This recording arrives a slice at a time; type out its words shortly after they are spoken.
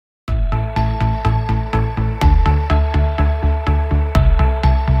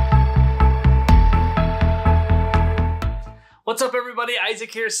What's up, everybody?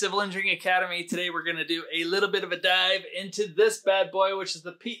 Isaac here, Civil Engineering Academy. Today we're going to do a little bit of a dive into this bad boy, which is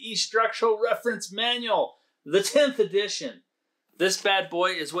the PE Structural Reference Manual, the 10th edition. This bad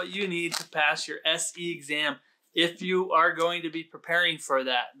boy is what you need to pass your SE exam if you are going to be preparing for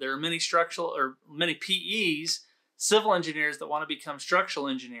that. There are many PEs, civil engineers, that want to become structural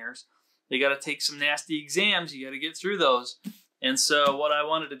engineers. They got to take some nasty exams. You got to get through those. And so what I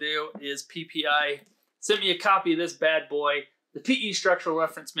wanted to do is PPI sent me a copy of this bad boy, the PE Structural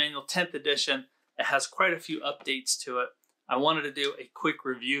Reference Manual 10th edition. It has quite a few updates to it. I wanted to do a quick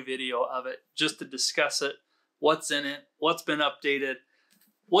review video of it just to discuss it, what's in it, what's been updated,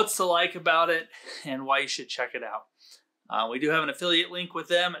 what's to like about it, and why you should check it out. We do have an affiliate link with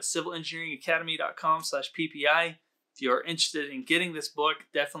them at civilengineeringacademy.com/PPI. If you're interested in getting this book,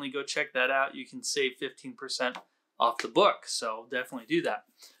 definitely go check that out. You can save 15% off the book, so definitely do that.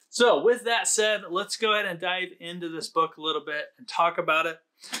 So with that said, let's go ahead and dive into this book a little bit and talk about it.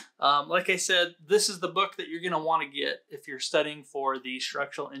 Like I said, this is the book that you're going to want to get if you're studying for the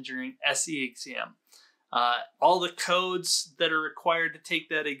Structural Engineering SE exam. All the codes that are required to take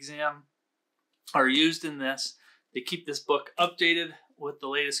that exam are used in this. They keep this book updated with the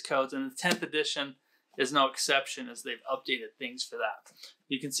latest codes, and the 10th edition is no exception as they've updated things for that.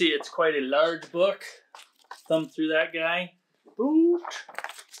 You can see it's quite a large book. Thumb through that guy. Boop.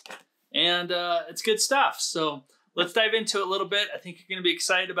 And it's good stuff. So let's dive into it a little bit. I think you're going to be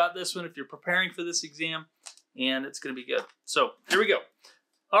excited about this one if you're preparing for this exam, and it's going to be good. So here we go.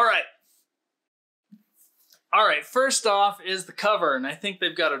 All right. First off is the cover, and I think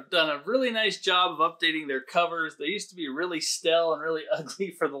they've done a really nice job of updating their covers. They used to be really stale and really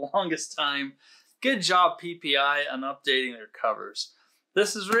ugly for the longest time. Good job, PPI, on updating their covers.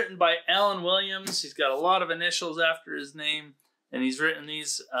 This is written by Alan Williams. He's got a lot of initials after his name, and he's written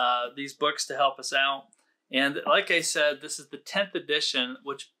these books to help us out. And like I said, this is the 10th edition,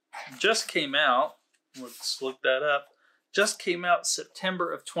 which just came out. Let's look that up. Just came out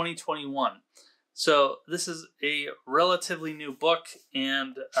September of 2021. So this is a relatively new book,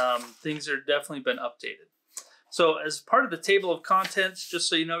 and things are definitely been updated. So as part of the table of contents, just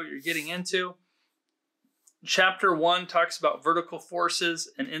so you know what you're getting into, Chapter 1 talks about vertical forces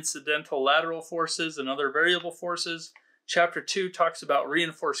and incidental lateral forces and other variable forces. Chapter 2 talks about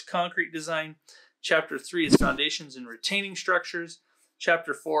reinforced concrete design. Chapter 3 is foundations and retaining structures.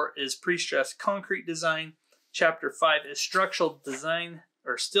 Chapter 4 is pre-stressed concrete design. Chapter 5 is structural design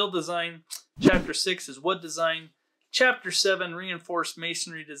or steel design. Chapter 6 is wood design. Chapter 7, reinforced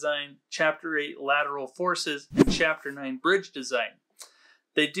masonry design. Chapter 8, lateral forces. And Chapter 9, bridge design.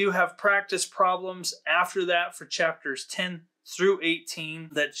 They do have practice problems after that for chapters 10 through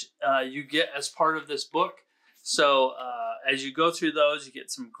 18 that you get as part of this book. So as you go through those, you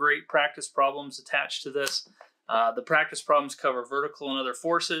get some great practice problems attached to this. The practice problems cover vertical and other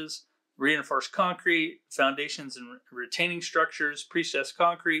forces, reinforced concrete, foundations and retaining structures, pre-stressed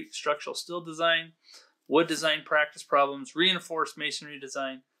concrete, structural steel design, wood design practice problems, reinforced masonry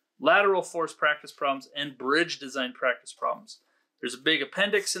design, lateral force practice problems, and bridge design practice problems. There's a big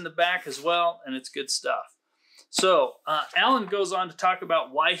appendix in the back as well, and it's good stuff. So Alan goes on to talk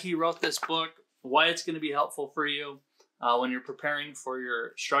about why he wrote this book, why it's going to be helpful for you when you're preparing for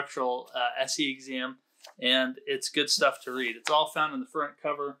your structural SE exam, and it's good stuff to read. It's all found in the front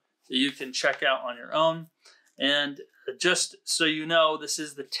cover that you can check out on your own. And just so you know, this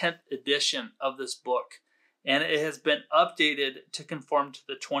is the 10th edition of this book, and it has been updated to conform to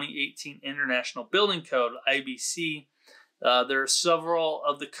the 2018 International Building Code, IBC. There are several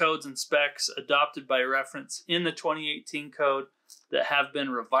of the codes and specs adopted by reference in the 2018 code that have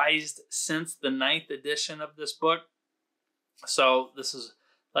been revised since the 9th edition of this book. So this is,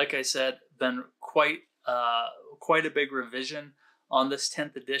 like I said, been quite a big revision on this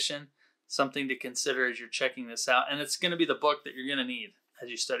 10th edition. Something to consider as you're checking this out. And it's going to be the book that you're going to need as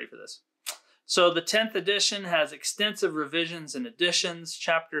you study for this. So the 10th edition has extensive revisions and additions,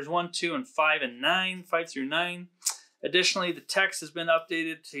 chapters 1, 2, and 5 through 9. Additionally, the text has been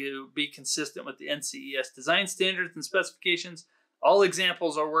updated to be consistent with the NCES design standards and specifications. All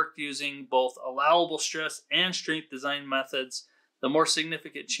examples are worked using both allowable stress and strength design methods. The more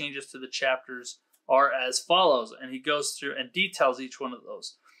significant changes to the chapters are as follows, and he goes through and details each one of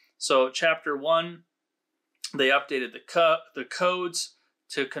those. So chapter 1, they updated the codes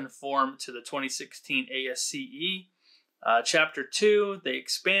to conform to the 2016 ASCE. Chapter 2, they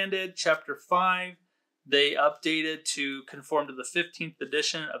expanded. Chapter 5, they updated to conform to the 15th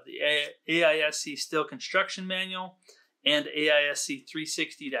edition of the AISC Steel Construction Manual and AISC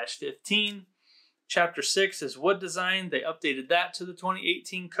 360-15. Chapter 6 is wood design. They updated that to the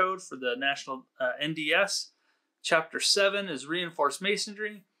 2018 code for the national NDS. Chapter 7 is reinforced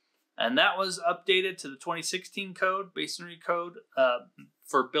masonry, and that was updated to the 2016 code, masonry code,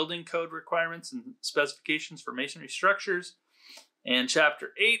 for building code requirements and specifications for masonry structures. And Chapter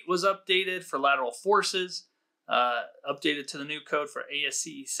 8 was updated for lateral forces, updated to the new code for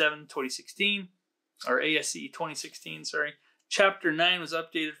ASCE 7 2016, or ASCE 2016, sorry. Chapter 9 was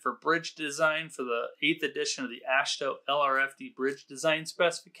updated for bridge design for the 8th edition of the AASHTO LRFD bridge design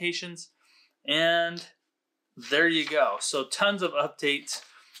specifications. And there you go. So tons of updates.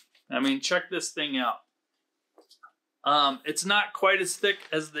 I mean, check this thing out. It's not quite as thick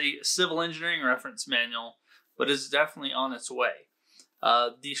as the civil engineering reference manual, but it's definitely on its way.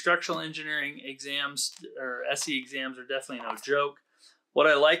 The structural engineering exams, or SE exams, are definitely no joke. What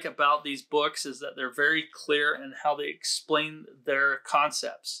I like about these books is that they're very clear in how they explain their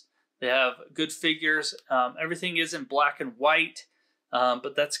concepts. They have good figures. Everything is in black and white,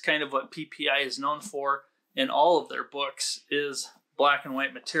 but that's kind of what PPI is known for. In all of their books is black and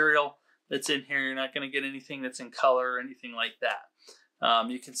white material that's in here. You're not going to get anything that's in color or anything like that.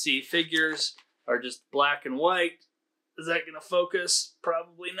 You can see figures are just black and white. Is that going to focus?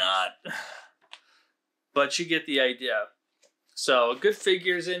 Probably not. But you get the idea. So good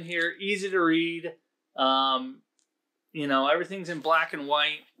figures in here, easy to read. You know, everything's in black and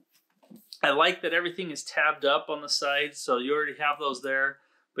white. I like that everything is tabbed up on the sides, so you already have those there,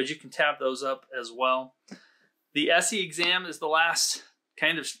 but you can tab those up as well. The SE exam is the last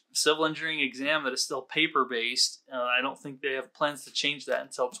kind of civil engineering exam that is still paper-based. I don't think they have plans to change that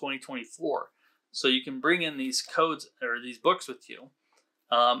until 2024. So you can bring in these codes or these books with you.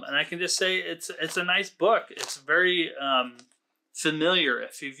 And I can just say it's a nice book. It's very familiar.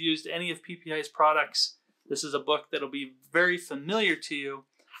 If you've used any of PPI's products, this is a book that'll be very familiar to you.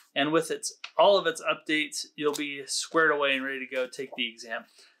 And with all of its updates, you'll be squared away and ready to go take the exam.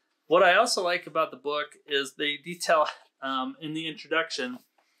 What I also like about the book is they detail in the introduction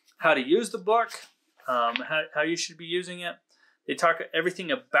how to use the book, how you should be using it. They talk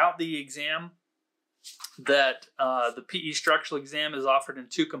everything about the exam, that the PE structural exam is offered in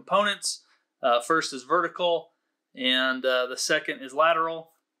 2 components. First is vertical, and the second is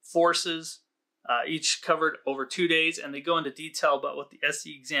lateral forces, each covered over 2 days, and they go into detail about what the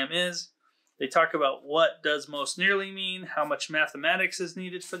SE exam is. They talk about what does most nearly mean, how much mathematics is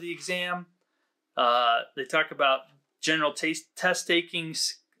needed for the exam. They talk about general test taking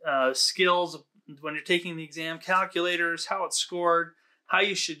skills when you're taking the exam, calculators, how it's scored, how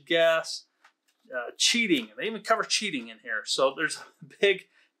you should guess, cheating. They even cover cheating in here. So there's a big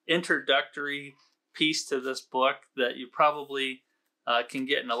introductory piece to this book that you probably can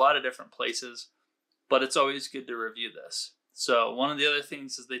get in a lot of different places, but it's always good to review this. So one of the other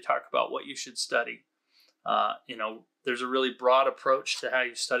things is they talk about what you should study. You know, there's a really broad approach to how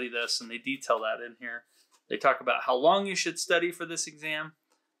you study this, and they detail that in here. They talk about how long you should study for this exam,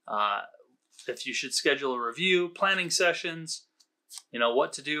 if you should schedule a review, planning sessions, you know,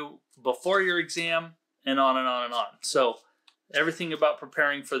 what to do before your exam, and on and on and on. So everything about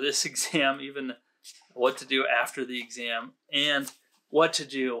preparing for this exam, even what to do after the exam, and what to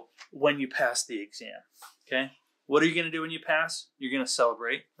do when you pass the exam, okay? What are you going to do when you pass? You're going to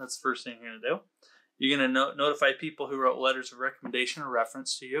celebrate. That's the first thing you're going to do. You're going to notify people who wrote letters of recommendation or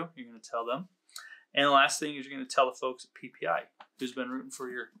reference to you. You're going to tell them. And the last thing is you're going to tell the folks at PPI who's been rooting for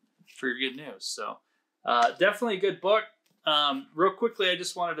your good news. So definitely a good book. Real quickly, I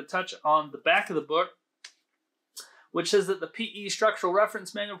just wanted to touch on the back of the book, which says that the PE Structural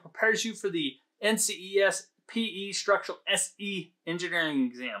Reference Manual prepares you for the NCES PE Structural SE Engineering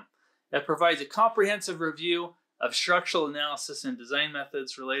Exam. It provides a comprehensive review of structural analysis and design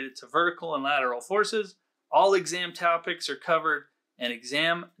methods related to vertical and lateral forces. All exam topics are covered, and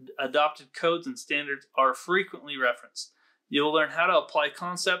exam-adopted codes and standards are frequently referenced. You will learn how to apply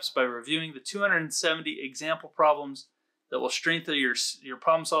concepts by reviewing the 270 example problems that will strengthen your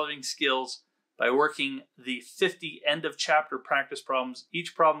problem-solving skills by working the 50 end-of-chapter practice problems,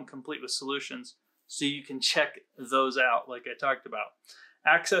 each problem complete with solutions, so you can check those out like I talked about.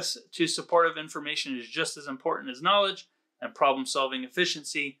 Access to supportive information is just as important as knowledge and problem-solving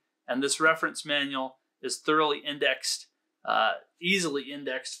efficiency, and this reference manual is thoroughly indexed, easily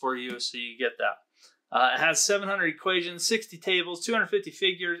indexed for you, so you get that. It has 700 equations, 60 tables, 250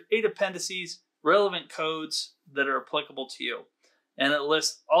 figures, 8 appendices, relevant codes that are applicable to you, and it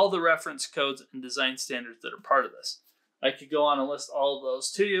lists all the reference codes and design standards that are part of this. I could go on and list all of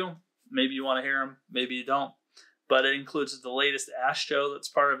those to you. Maybe you want to hear them, maybe you don't. But it includes the latest AASHTO that's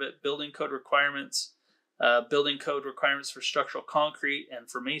part of it, building code requirements for structural concrete and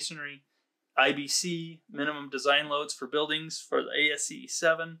for masonry, IBC, minimum design loads for buildings for the ASCE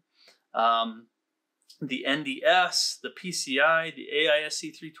 7, the NDS, the PCI, the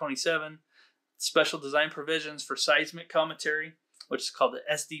AISC 327, special design provisions for seismic commentary, which is called the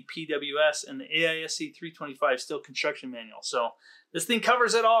SDPWS, and the AISC 325 steel construction manual. So this thing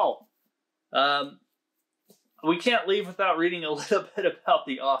covers it all. We can't leave without reading a little bit about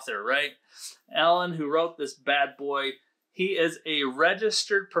the author, right? Alan, who wrote this bad boy, he is a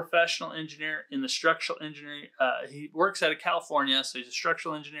registered professional engineer in the structural engineering. He works out of California, so he's a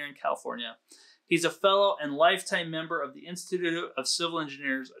structural engineer in California. He's a fellow and lifetime member of the Institute of Civil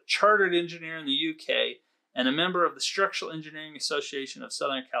Engineers, a chartered engineer in the UK, and a member of the Structural Engineering Association of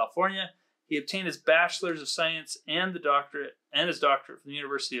Southern California. He obtained his Bachelor's of Science and his doctorate from the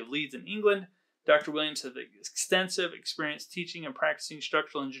University of Leeds in England. Dr. Williams has extensive experience teaching and practicing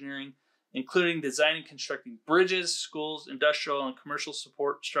structural engineering, including designing and constructing bridges, schools, industrial and commercial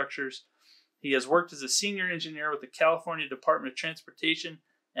support structures. He has worked as a senior engineer with the California Department of Transportation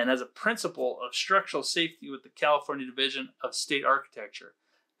and as a principal of structural safety with the California Division of State Architecture.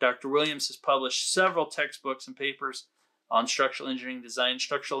 Dr. Williams has published several textbooks and papers on structural engineering design,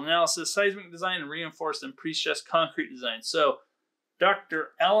 structural analysis, seismic design, and reinforced and pre-stressed concrete design. So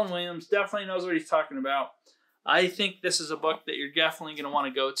Dr. Alan Williams definitely knows what he's talking about. I think this is a book that you're definitely going to want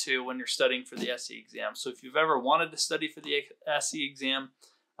to go to when you're studying for the SE exam. So if you've ever wanted to study for the SE exam,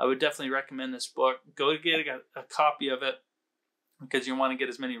 I would definitely recommend this book. Go get a copy of it because you want to get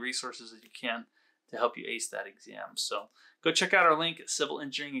as many resources as you can to help you ace that exam. So go check out our link at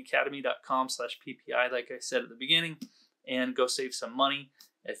civilengineeringacademy.com/PPI, like I said at the beginning, and go save some money.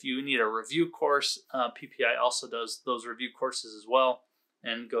 If you need a review course, PPI also does those review courses as well,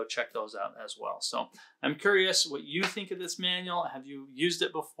 and go check those out as well. So I'm curious what you think of this manual. Have you used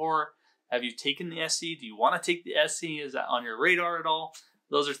it before? Have you taken the SE? Do you want to take the SE? Is that on your radar at all?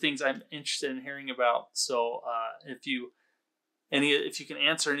 Those are things I'm interested in hearing about. So if you can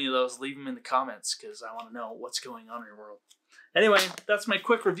answer any of those, leave them in the comments because I want to know what's going on in your world. Anyway, that's my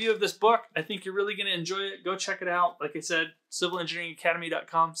quick review of this book. I think you're really going to enjoy it. Go check it out. Like I said,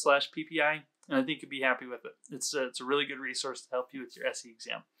 civilengineeringacademy.com/PPI, and I think you'll be happy with it. It's a really good resource to help you with your SE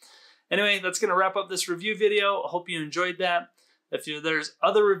exam. Anyway, that's going to wrap up this review video. I hope you enjoyed that. If there's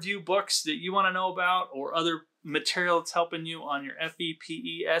other review books that you want to know about or other material that's helping you on your FE,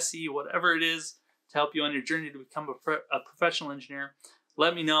 PE, SE, whatever it is, to help you on your journey to become a professional engineer,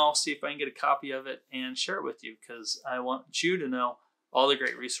 let me know. See if I can get a copy of it and share it with you because I want you to know all the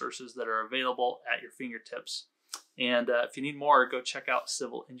great resources that are available at your fingertips. And if you need more, go check out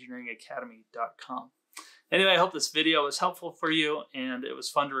civilengineeringacademy.com. Anyway, I hope this video was helpful for you and it was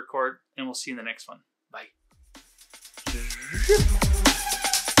fun to record, and we'll see you in the next one. Bye.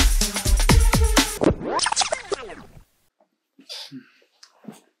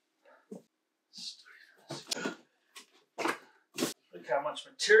 Look how much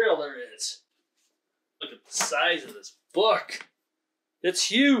material there is. Look at the size of this book. It's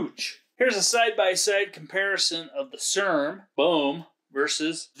huge. Here's a side-by-side comparison of the CERM, boom,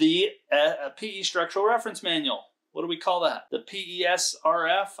 versus the PE Structural Reference Manual. What do we call that? The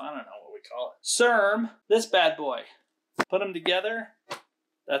PESRF? I don't know what we call it. CERM, this bad boy. Put them together,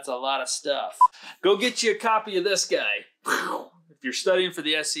 that's a lot of stuff. Go get you a copy of this guy. If you're studying for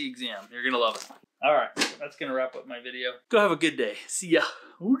the SE exam, you're going to love it. All right, that's going to wrap up my video. Go have a good day. See ya.